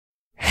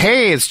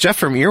Hey, it's Jeff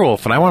from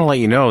Earwolf, and I want to let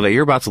you know that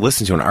you're about to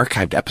listen to an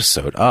archived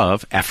episode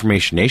of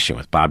Affirmation Nation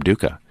with Bob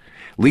Ducca.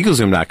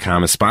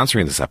 LegalZoom.com is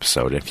sponsoring this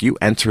episode. If you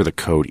enter the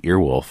code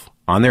Earwolf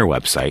on their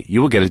website,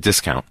 you will get a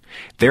discount.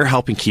 They're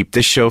helping keep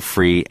this show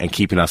free and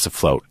keeping us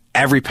afloat.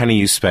 Every penny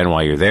you spend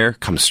while you're there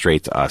comes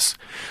straight to us.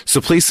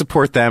 So please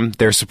support them.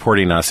 They're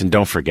supporting us. And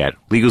don't forget,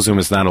 LegalZoom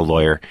is not a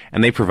lawyer,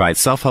 and they provide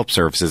self-help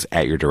services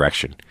at your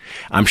direction.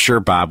 I'm sure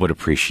Bob would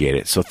appreciate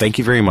it. So thank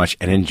you very much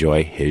and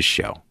enjoy his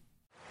show.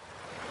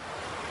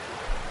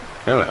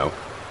 Hello,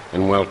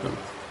 and welcome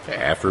to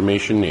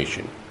Affirmation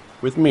Nation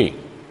with me,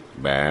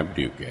 Bob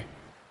Ducca.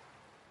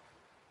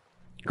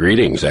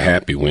 Greetings, a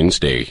happy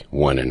Wednesday,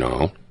 one and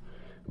all.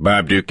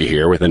 Bob Ducca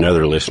here with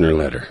another listener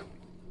letter.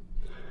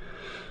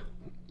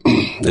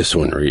 This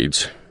one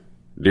reads,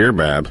 Dear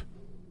Bob,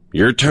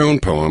 your tone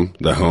poem,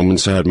 The Home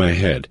Inside My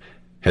Head,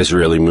 has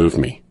really moved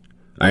me.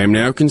 I am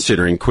now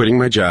considering quitting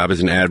my job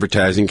as an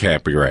advertising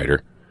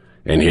copywriter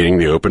and hitting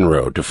the open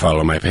road to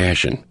follow my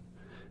passion,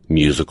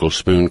 musical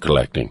spoon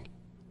collecting.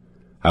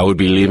 I would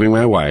be leaving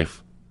my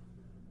wife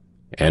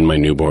and my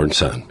newborn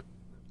son.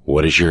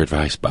 What is your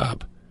advice,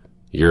 Bob?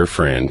 Your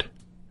friend,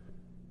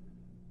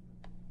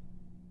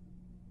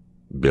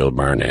 Bill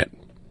Barnett.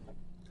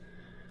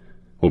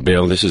 Well,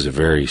 Bill, this is a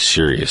very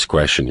serious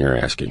question you're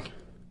asking.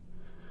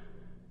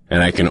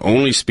 And I can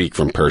only speak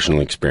from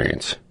personal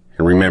experience.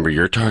 And remember,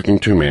 you're talking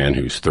to a man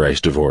who's thrice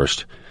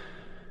divorced,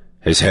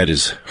 has had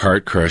his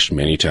heart crushed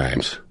many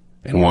times,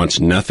 and wants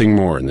nothing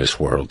more in this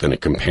world than a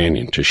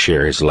companion to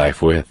share his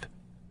life with.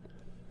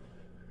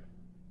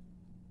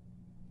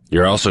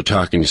 You're also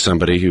talking to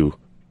somebody who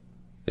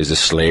is a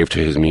slave to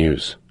his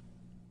muse,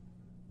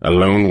 a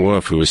lone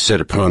wolf who is set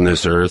upon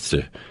this earth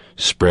to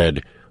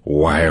spread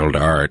wild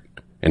art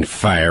and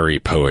fiery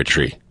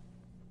poetry.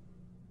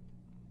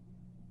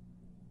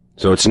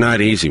 So it's not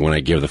easy when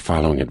I give the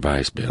following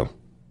advice, Bill.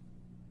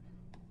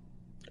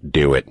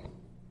 Do it.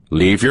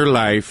 Leave your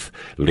life,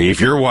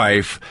 leave your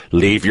wife,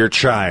 leave your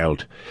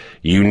child.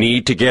 You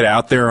need to get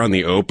out there on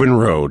the open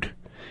road.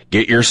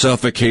 Get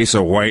yourself a case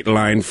of white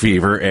line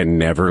fever and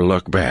never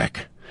look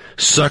back.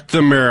 Suck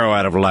the marrow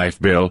out of life,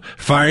 Bill.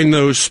 Find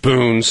those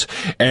spoons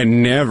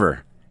and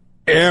never,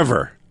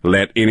 ever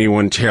let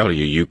anyone tell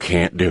you you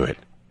can't do it.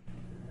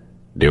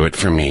 Do it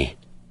for me.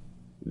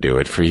 Do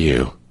it for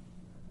you.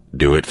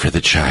 Do it for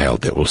the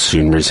child that will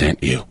soon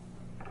resent you.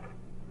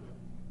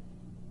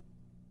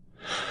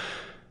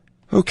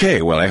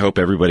 Okay, well, I hope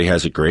everybody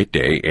has a great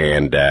day,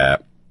 and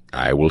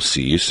I will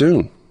see you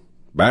soon.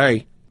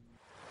 Bye.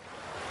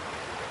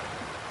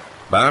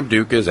 Bob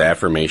Ducca's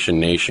Affirmation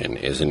Nation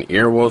is an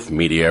Earwolf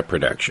Media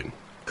production,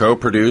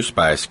 co-produced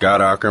by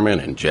Scott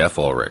Ackerman and Jeff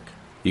Ulrich.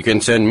 You can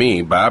send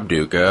me, Bob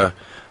Ducca,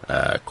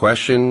 a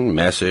question,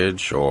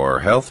 message,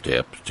 or health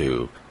tip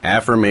to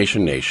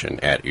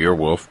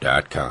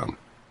affirmationnation@earwolf.com.